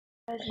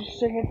Just a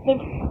second.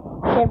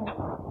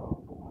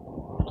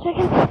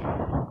 Second.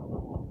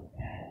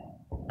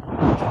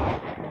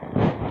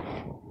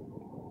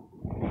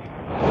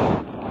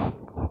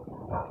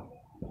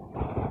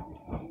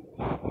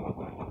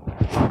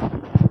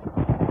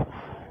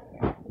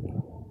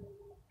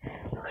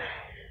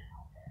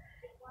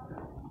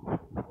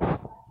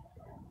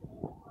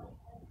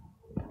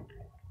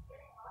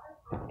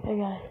 Hey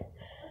guys.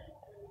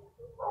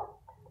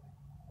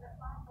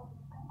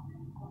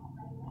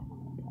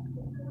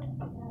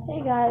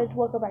 Hey guys,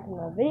 welcome back to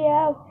another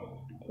video.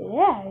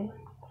 Today,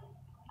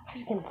 as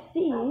you can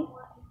see,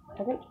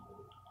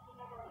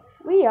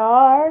 we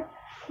are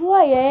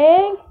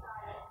playing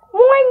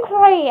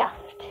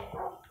Minecraft.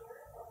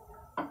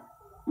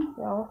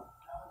 No,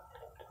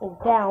 go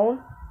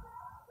down.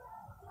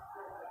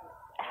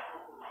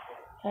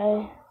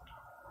 Okay,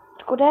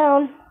 let's go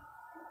down.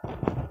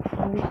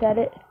 And reset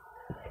it.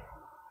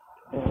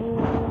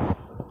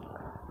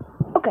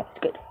 Okay, it's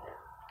good.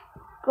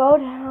 Go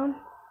down.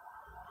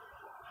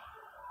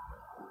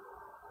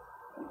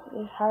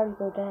 It's hard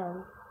to go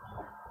down.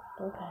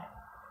 Okay.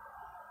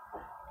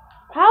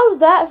 How's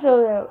that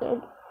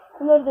feel?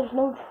 Even there's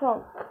no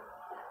trunk.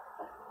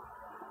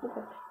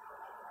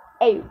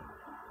 Hey,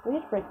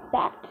 let's break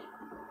that.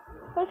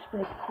 Let's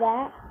break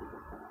that.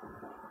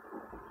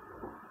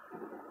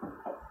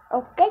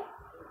 Okay.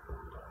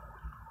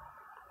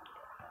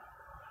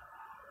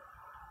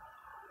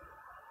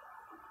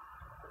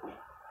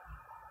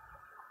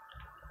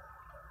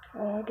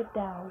 Get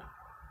down.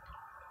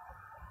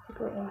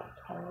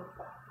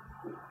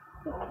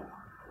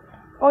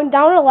 Going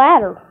down a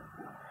ladder.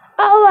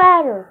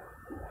 Ladder.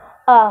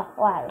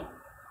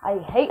 I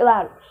hate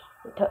ladders.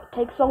 It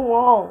takes so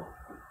long.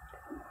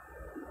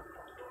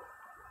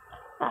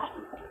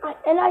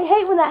 And I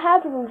hate when that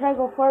happens when you try to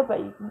go forward, but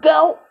you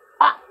go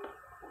up.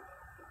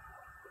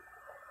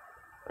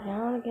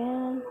 Down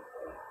again.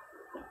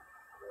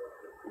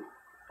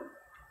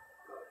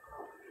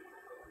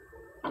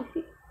 I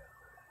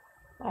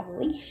have a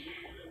leash.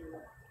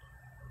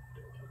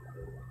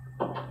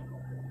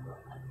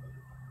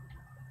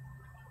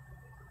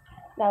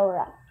 Now we're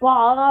at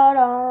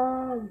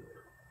bottom.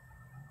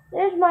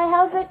 There's my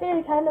house right there.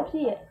 You kind of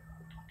see it.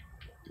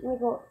 Let me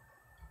go.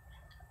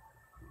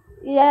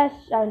 Yes,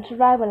 I'm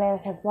survival and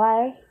I can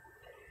fly.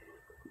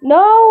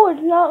 No,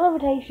 it's not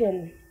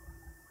levitation.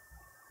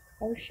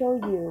 I'll show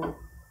you.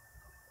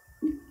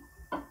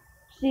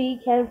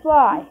 See, can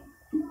fly.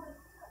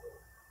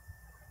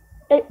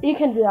 You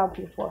can do that on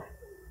PS4.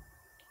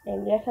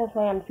 And yes, I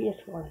play on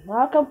PS4,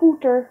 not a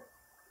computer.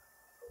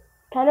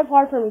 Kind of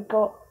hard for me to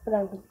go put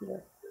on a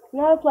computer. I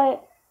know how to play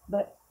it,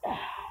 but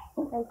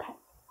okay.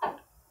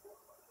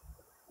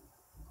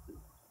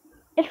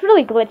 It's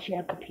really glitchy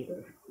on a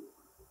computer.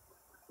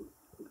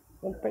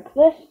 Let's break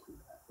this.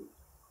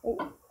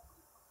 Oh.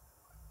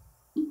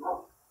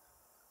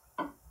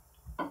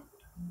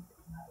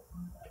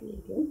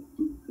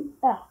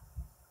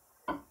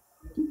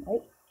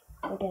 Right.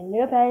 Okay,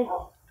 new page.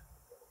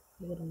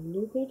 We get a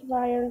new piece of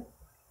iron.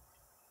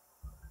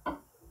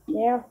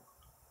 There.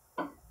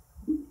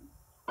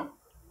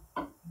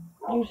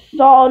 You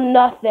saw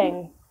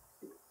nothing.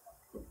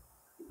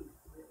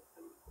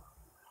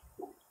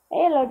 Hey,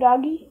 hello,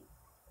 doggy.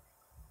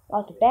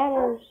 Lots of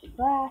banners,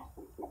 glass.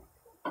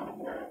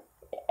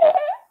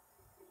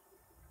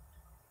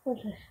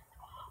 What's this?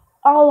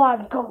 All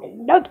on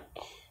golden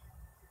nuggets.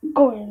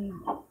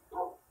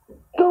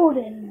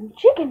 Golden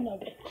chicken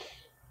nuggets.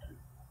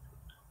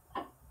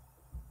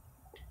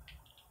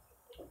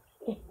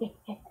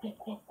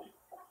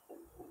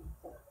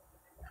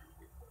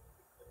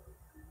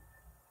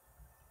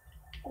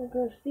 I'm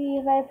gonna see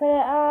if I put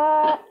it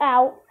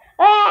out.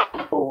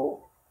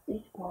 Oh,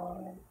 it's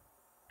gone.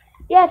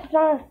 Yes, it's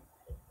on.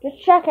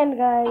 Just checking,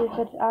 guys, if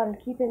it's on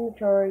keep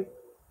inventory.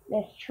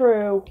 That's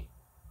true.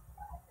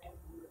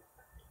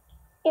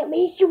 It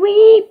means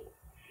sweep.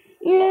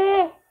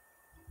 Yeah.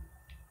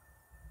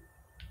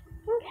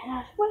 I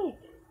cannot sweep.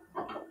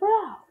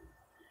 Bruh.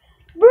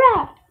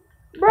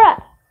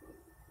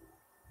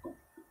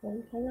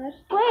 When can I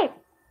sweep?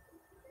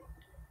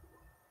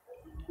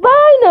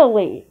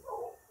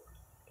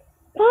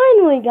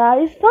 Finally,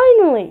 guys,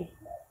 finally.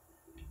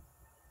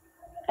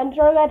 And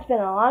sorry, that's been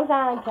a long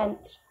time since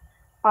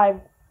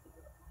I've,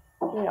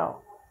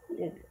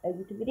 did a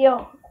YouTube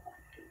video.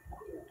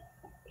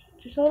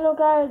 Just so you know,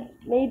 guys,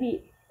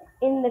 maybe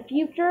in the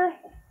future,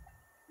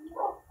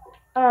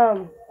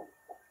 I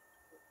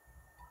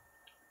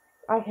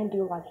can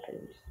do live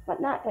streams, but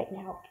not right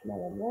now. My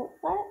mom won't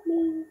let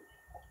me.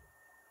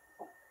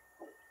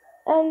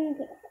 And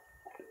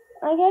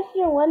I guess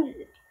you're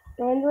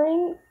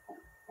wondering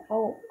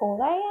how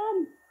old I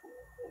am.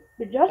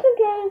 But just in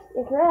case,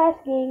 if you're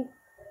asking,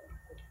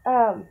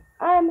 I'm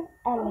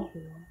 11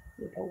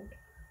 years old.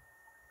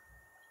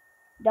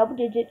 Double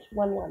digits,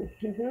 1-1.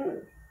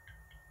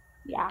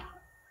 Yeah.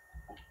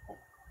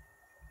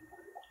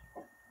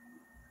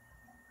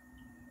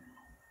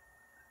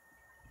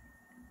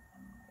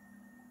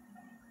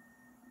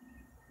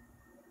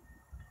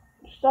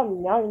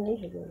 Some young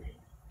YouTubers.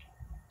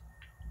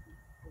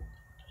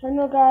 I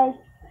know, guys.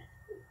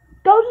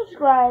 Go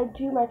subscribe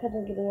to my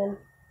cousin Gideon.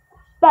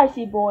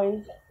 Spicy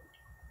Boys.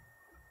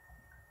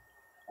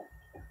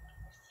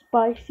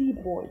 Spicy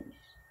Boys.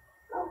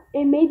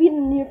 And maybe in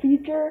the near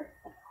future,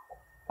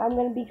 I'm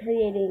gonna be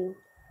creating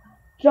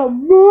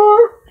some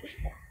merch.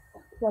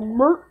 Some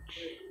merch.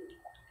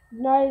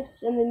 Nice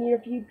in the near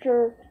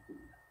future.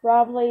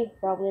 Probably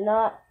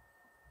not.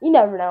 You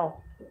never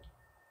know.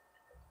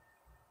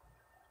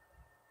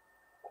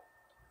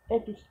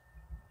 If you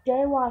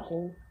stay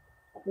watching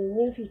in the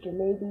near future,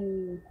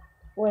 maybe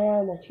when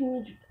I'm a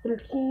teenage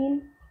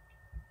 13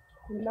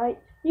 night,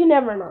 you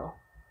never know.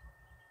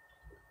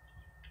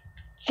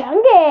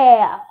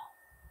 Jungle!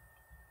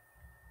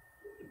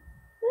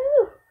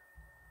 Woo!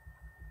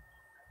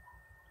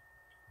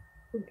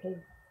 Okay.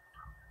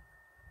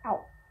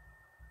 Ow.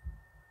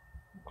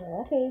 Okay,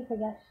 that face, I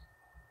guess.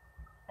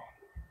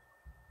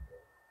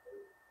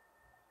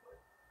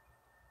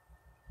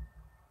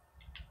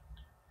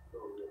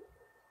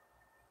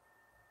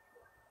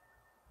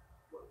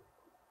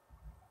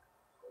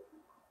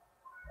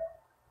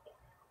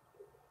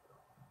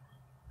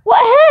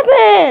 What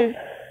happened?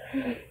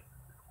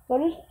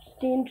 What is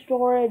Steam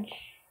storage?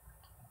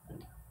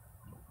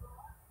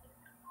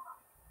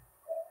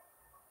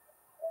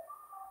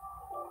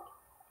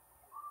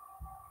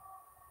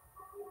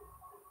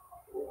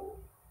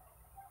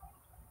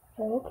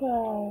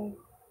 Okay.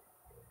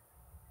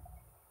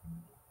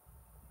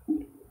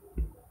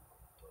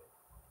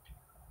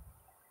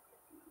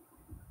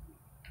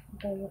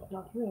 Okay, it's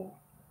not here.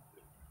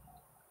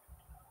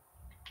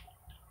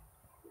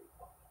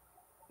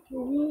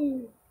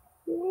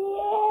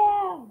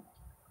 Yeah!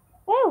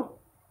 Woo!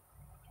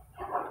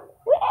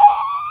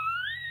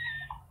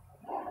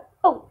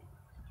 Oh!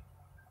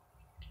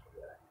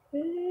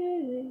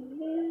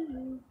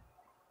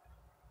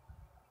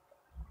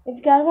 If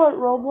you guys want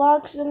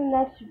Roblox in the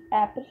next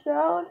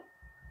episode,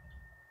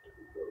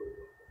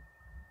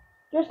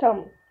 just tell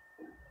me.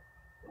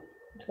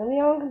 It's gonna be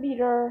on the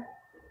computer.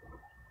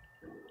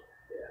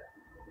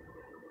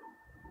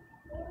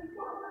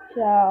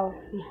 So,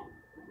 yeah.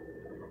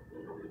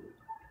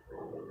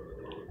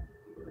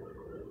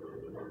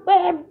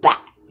 We're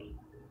back!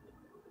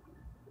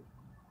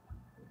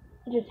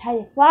 Just had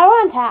a flower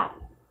on top.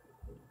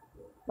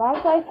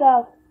 Bounce like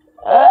so.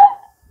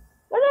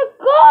 Where'd it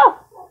go?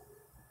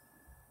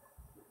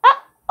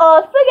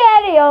 Uh-oh,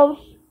 SpaghettiOs!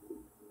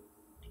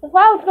 The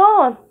flower's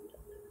gone.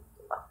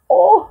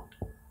 Oh!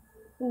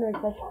 I'm gonna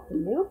replace it with a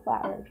new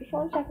flower. Just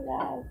 1 second,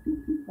 guys.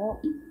 Oh.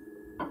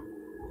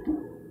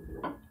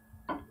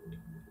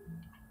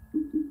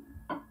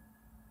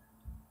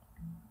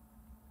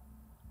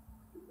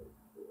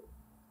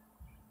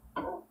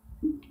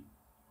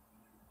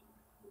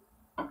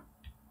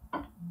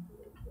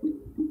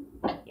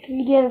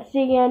 You didn't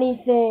see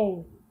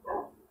anything.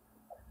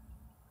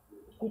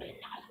 You did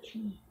not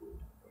see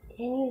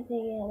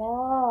anything at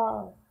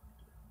all.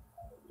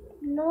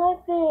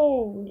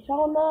 Nothing. You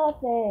saw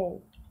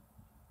nothing.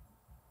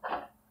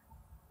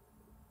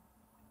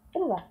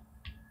 Look at that.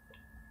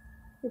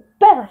 It's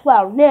better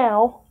flower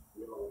now.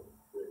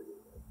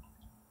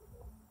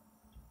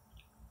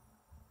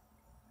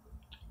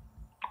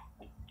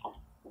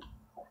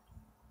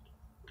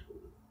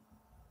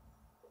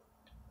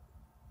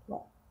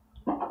 What?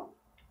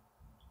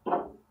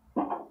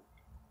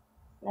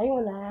 Now you know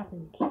what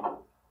happened.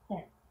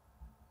 There.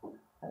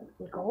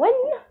 We're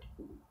going.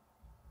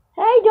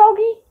 Hey,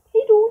 doggy.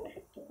 Hey, dude.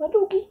 Hi,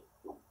 doggy.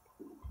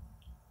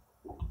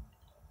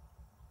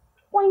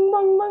 Boing,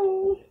 boing,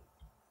 boing.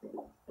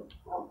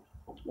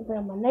 Look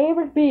at my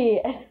neighbor's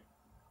bed.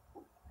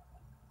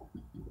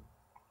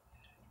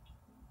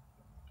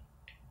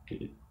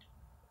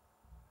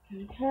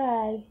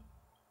 Okay.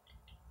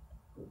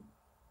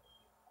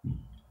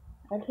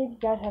 I don't think you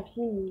guys have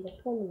seen this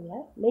one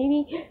yet.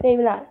 Maybe,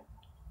 maybe not.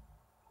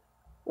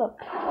 Look.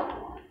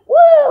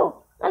 Woo!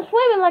 I'm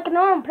swimming like a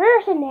normal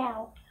person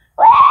now.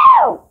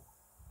 Woo!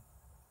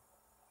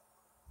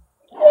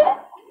 Yeah.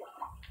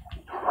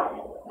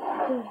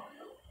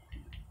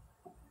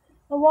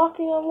 I'm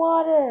walking on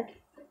water.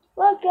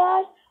 Look,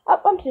 guys.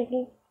 Up, I'm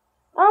sinking.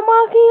 I'm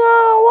walking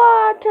on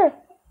water.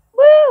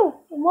 Woo!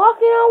 I'm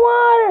walking on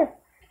water.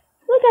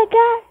 Look at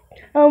that.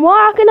 I'm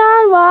walking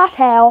on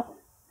water.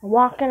 I'm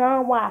walking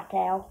on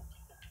water.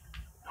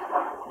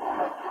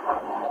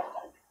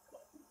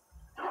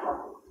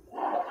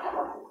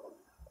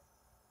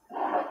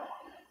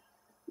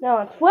 No,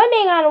 I'm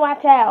swimming on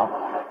water.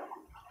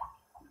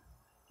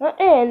 Not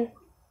in.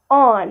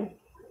 On.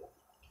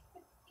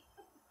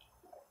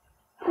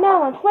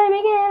 No, I'm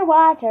swimming in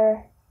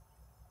water.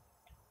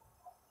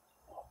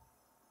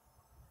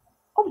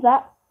 What was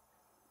that?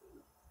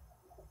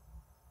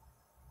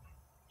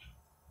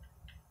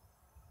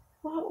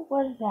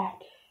 What is that?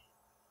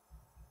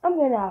 I'm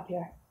getting out of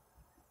here.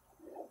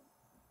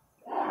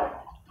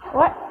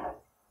 What?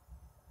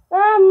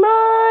 I'm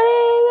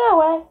running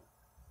away.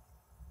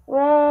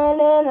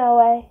 Running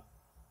away.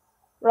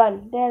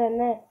 Run.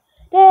 Da-da-da.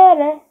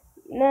 Da-da.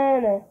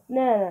 Na-na.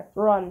 Na-na.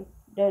 Run.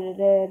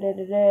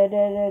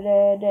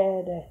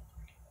 Da-da-da-da-da-da-da-da-da.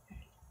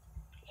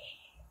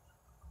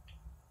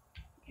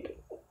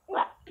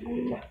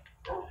 Woo!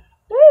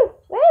 Woo!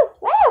 Woo!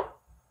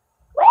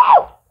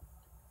 Woo!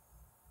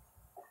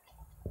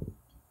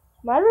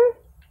 Matter?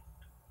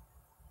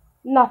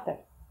 Nothing.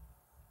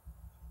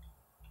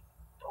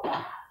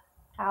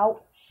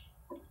 Ouch.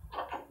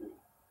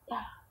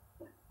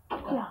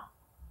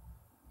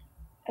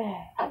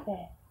 Yeah.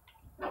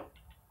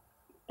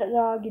 The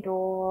doggy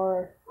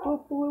door.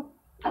 Whoop whoop.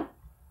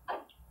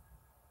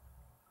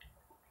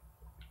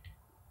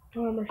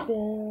 Armor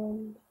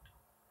stand.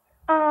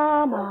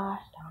 Armor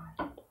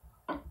stand.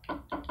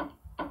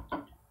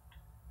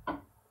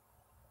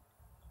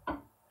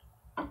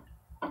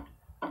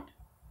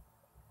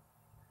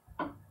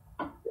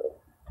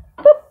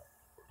 Boop.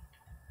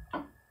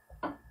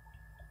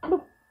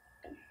 Boop.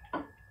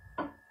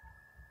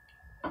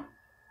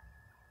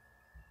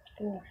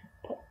 I'm gonna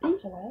put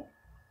these away.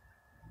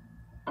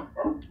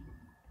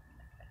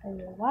 And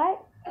you know what?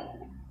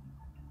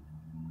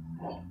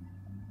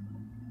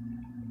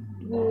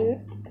 Good.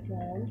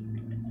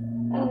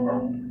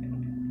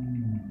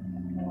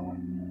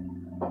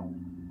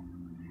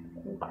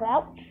 And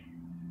crouch.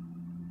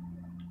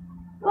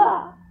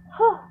 Ah,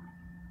 huh.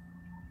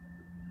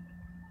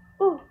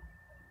 Ooh.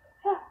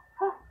 Ha,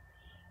 ha.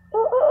 Ooh,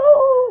 ooh, ooh,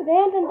 ooh.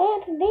 Dancing,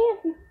 dancing,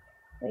 dancing.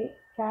 Wait,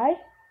 guys.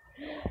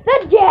 The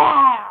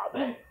jab!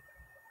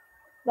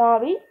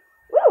 Zombie.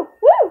 Woo,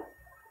 woo!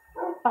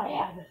 I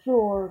have a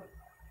sword.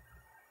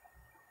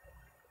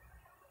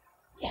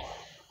 Yes.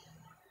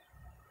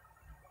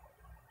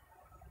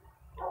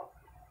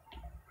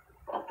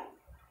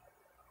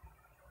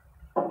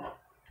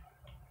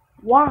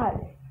 Why?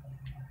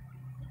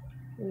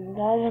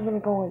 Guys, I'm gonna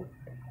go in.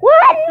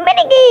 One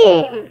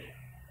minigame!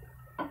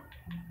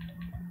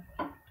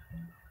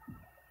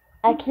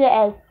 Actually,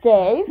 I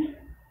save.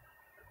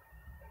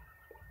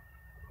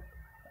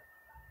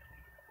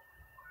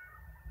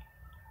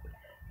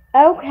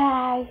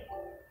 Okay.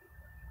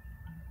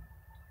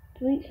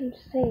 Delete some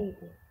save.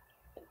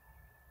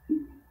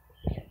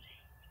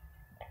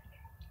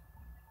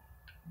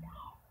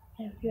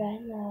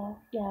 No,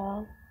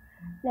 no,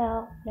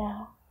 no,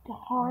 no. The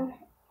harm.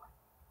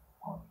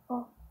 Oh,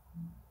 oh.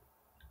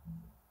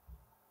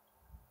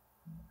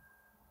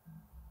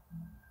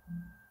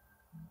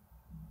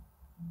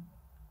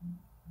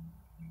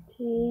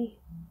 See,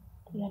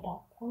 I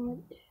don't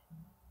want.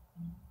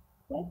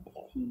 Let's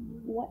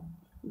see what.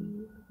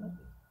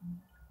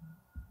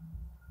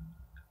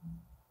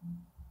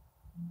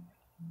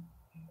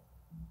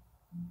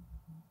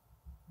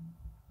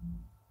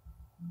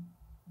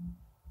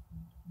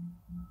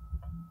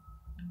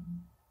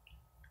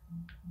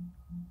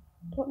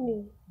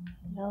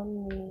 Don't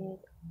need.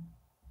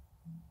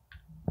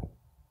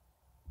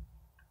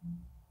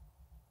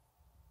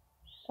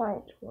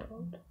 Science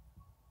World.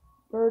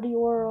 Birdie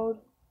World.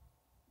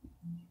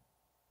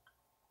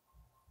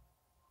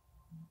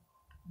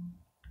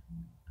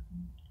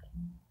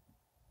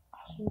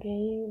 Awesome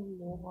Game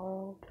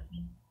World.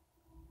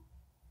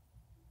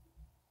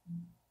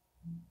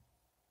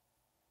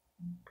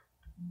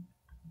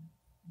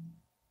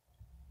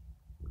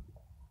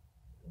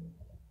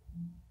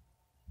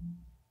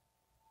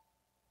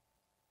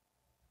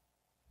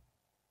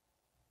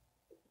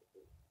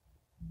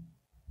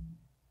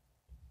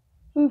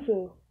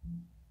 Foo-Foo.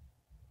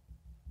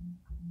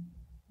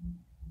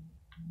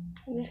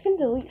 I'm just gonna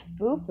delete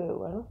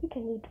Foo-Foo. I don't think I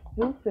need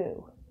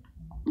Foo-Foo.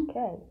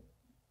 Okay.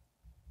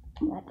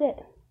 That's it.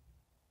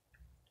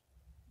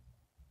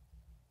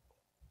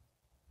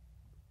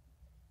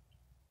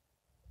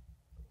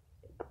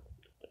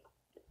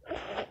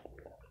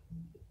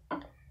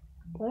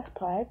 Let's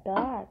play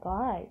that,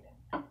 guys.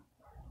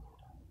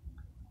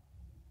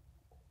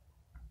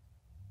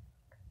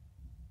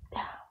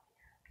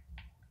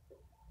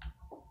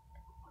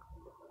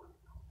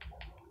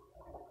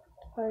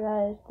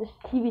 Alright guys, this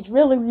TV's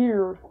really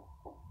weird.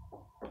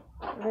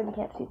 I really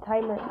can't see the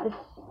timer.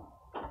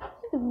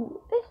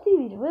 This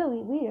TV's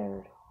really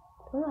weird.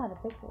 I don't know how to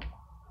fix it.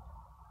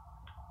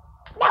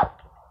 No!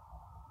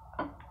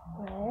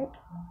 Wait.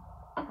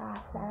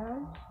 Half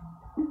down.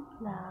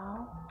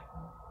 Now.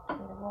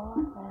 Table.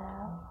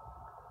 Now.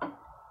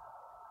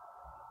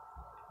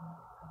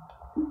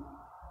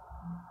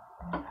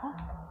 Huh?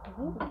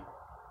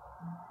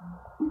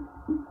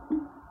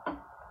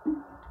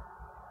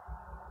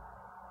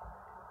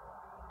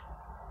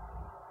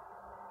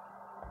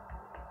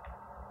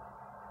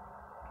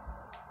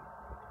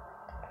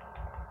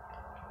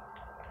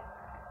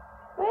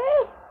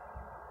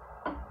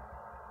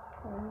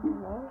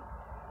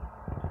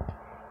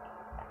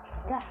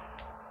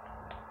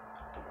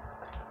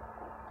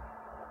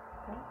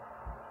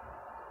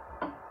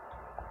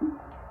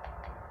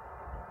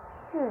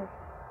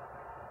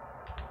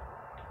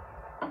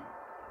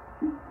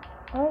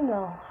 I don't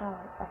know how.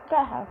 I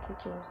forgot how to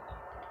just.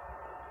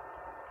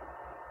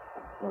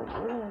 Wait,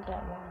 where is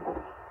that one?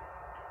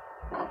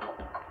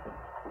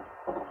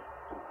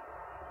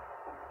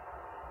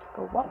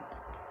 Go up.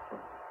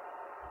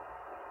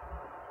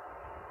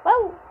 Whoa!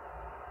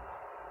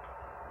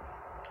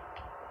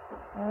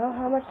 I don't know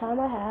how much time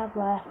I have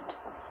left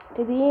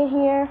to be in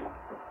here.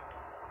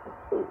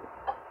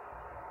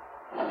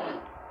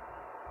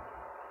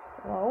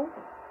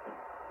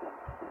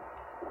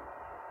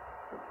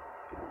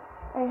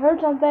 I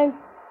heard something.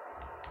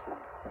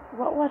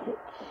 What was it?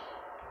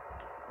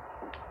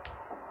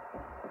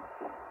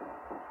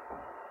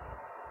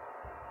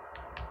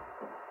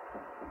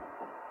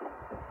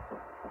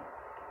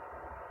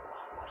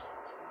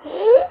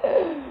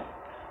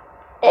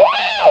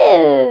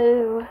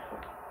 Ew!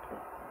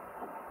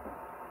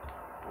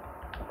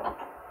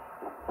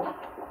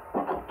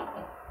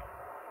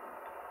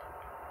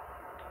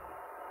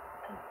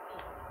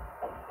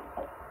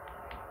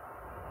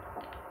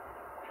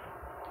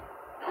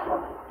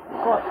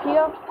 What,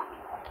 here?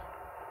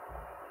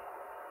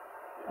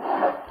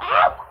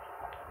 Ow!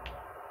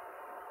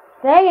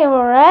 Taking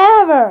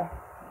forever.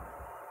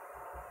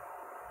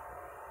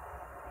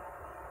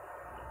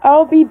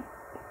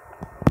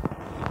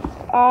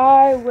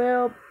 I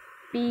will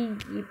be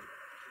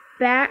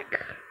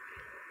back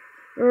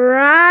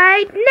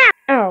right now.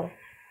 Oh,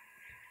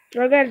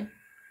 I got.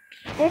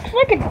 Looks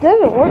like it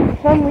doesn't work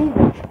for some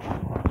reason.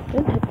 I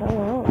don't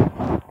know.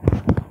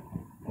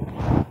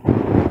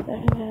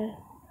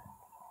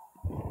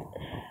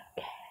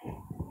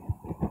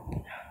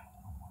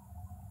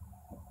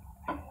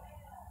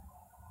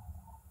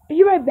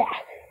 Be right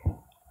back.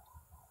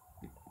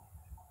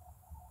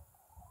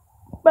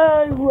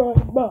 Bye,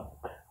 right back.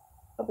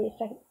 I'll be a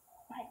second.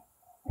 Bye.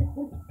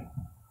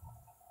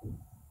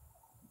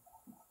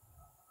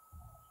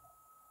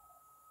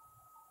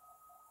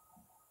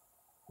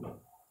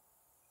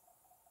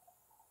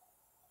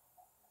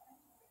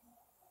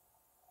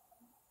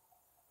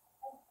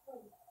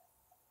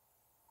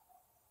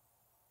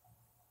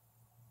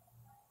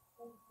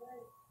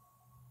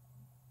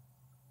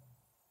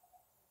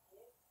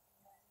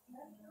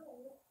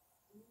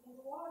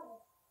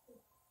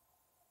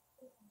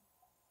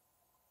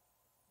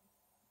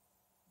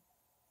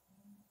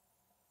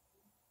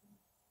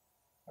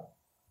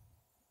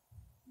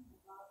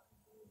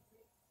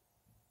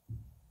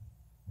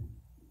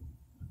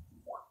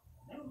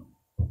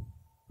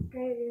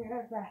 Okay,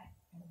 you're back.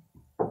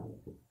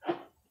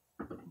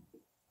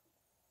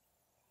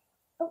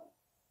 Oh,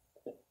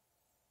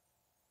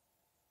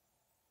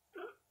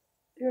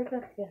 you're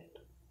back again.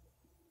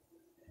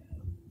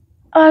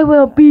 I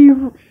will be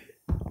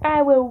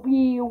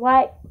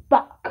right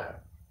back.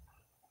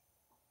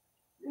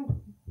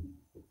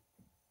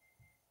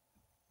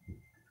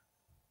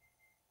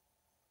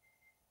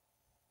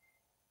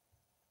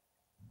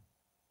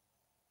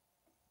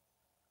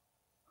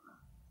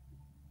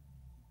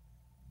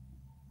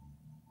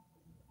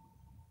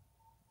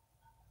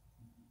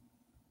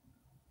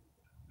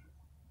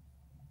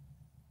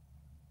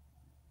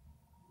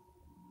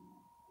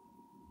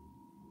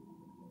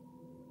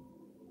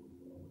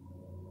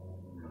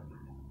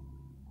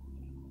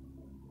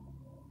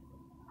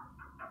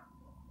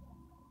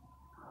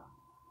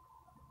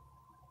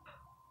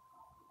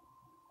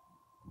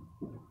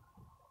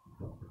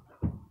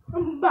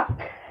 I'm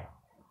back.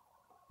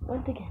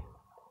 Once again.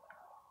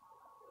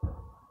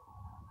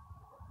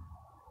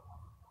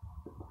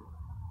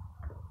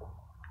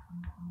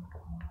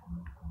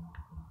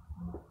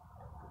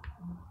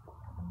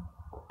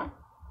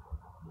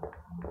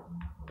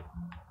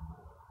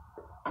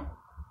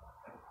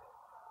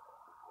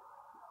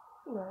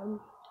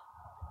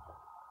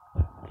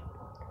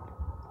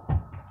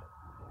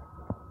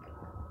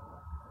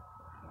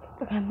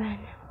 Okay, man.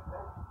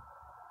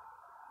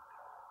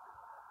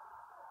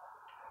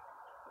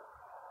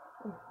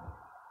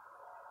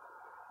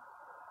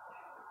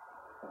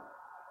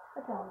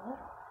 That's all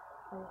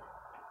right.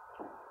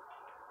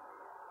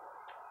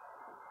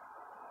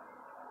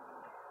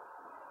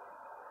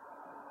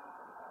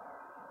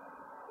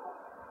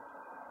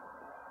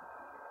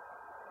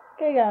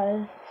 Okay,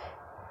 guys.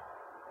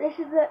 This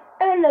is the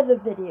end of the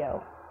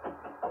video.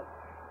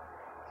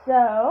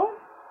 So,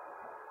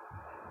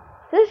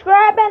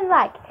 subscribe and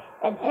like,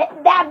 and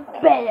hit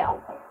that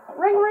bell.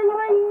 Ring, ring,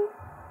 ring.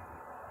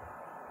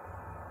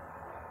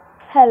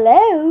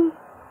 Hello?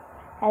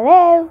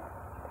 Hello?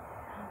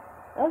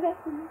 Okay.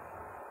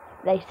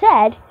 They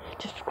said,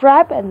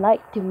 subscribe and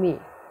like to me,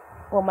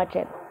 on my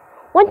channel.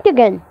 Once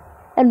again,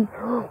 and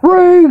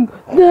ring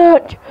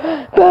that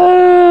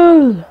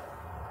bell.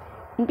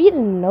 And be the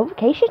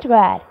notification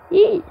squad.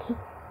 Yeah.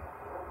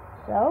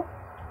 So,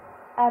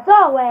 as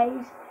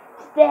always,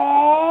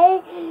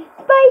 stay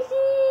spicy.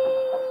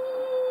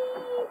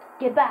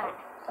 Goodbye.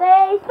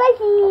 Stay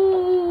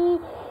spicy.